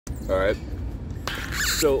Alright.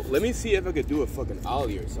 So let me see if I could do a fucking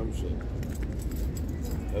Ollie or some shit.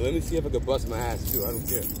 Let me see if I could bust my ass too. I don't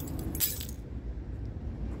care.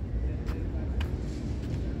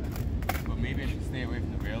 But maybe I should stay away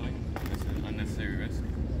from the railing. That's an unnecessary risk.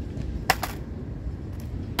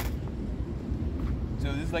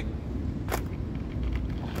 So this is like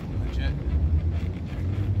legit.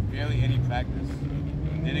 Barely any practice.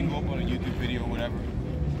 Didn't go up on a YouTube video or whatever.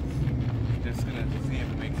 Just gonna see if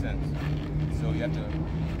it makes sense. So you have to.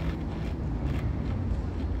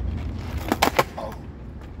 Oh.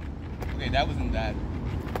 Okay, that wasn't that.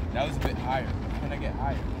 That was a bit higher. How can I get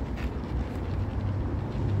higher?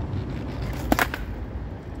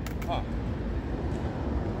 Huh.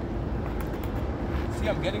 See,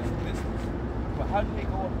 I'm getting some distance. But how did they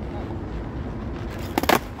go up?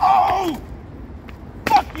 Oh!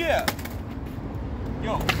 Fuck yeah!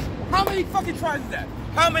 Yo, how many fucking tries is that?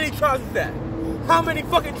 How many tries is that? How many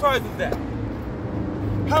fucking tries is that?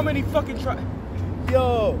 How many fucking tries?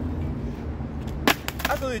 Yo!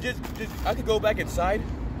 I could just I could go back inside.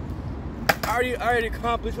 I already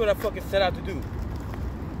accomplished what I fucking set out to do.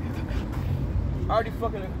 I already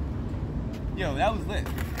fucking. Yo, that was lit.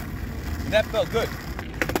 That felt good.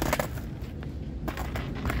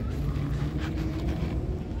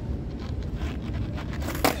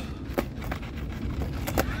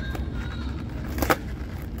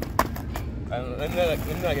 Let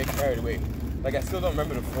me not get carried away. Like, I still don't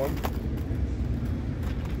remember the form.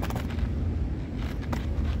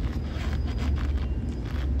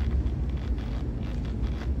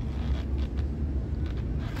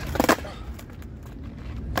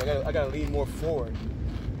 I gotta lean more forward.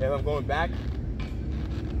 And if I'm going back,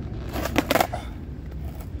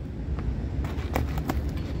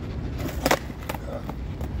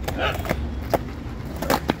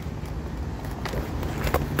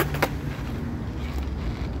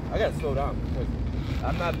 I gotta slow down because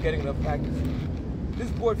I'm not getting enough practice. This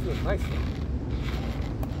board feels nice though.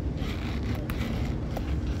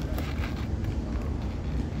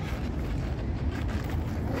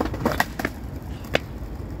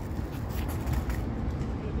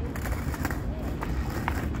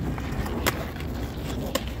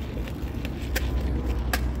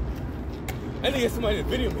 I need to get somebody to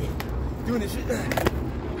video me doing this shit.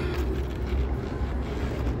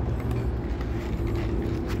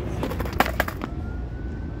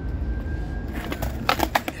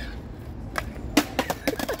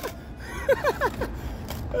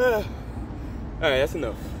 Alright, that's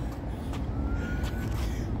enough.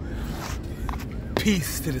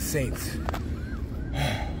 Peace to the saints.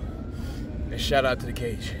 And shout out to the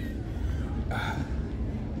cage.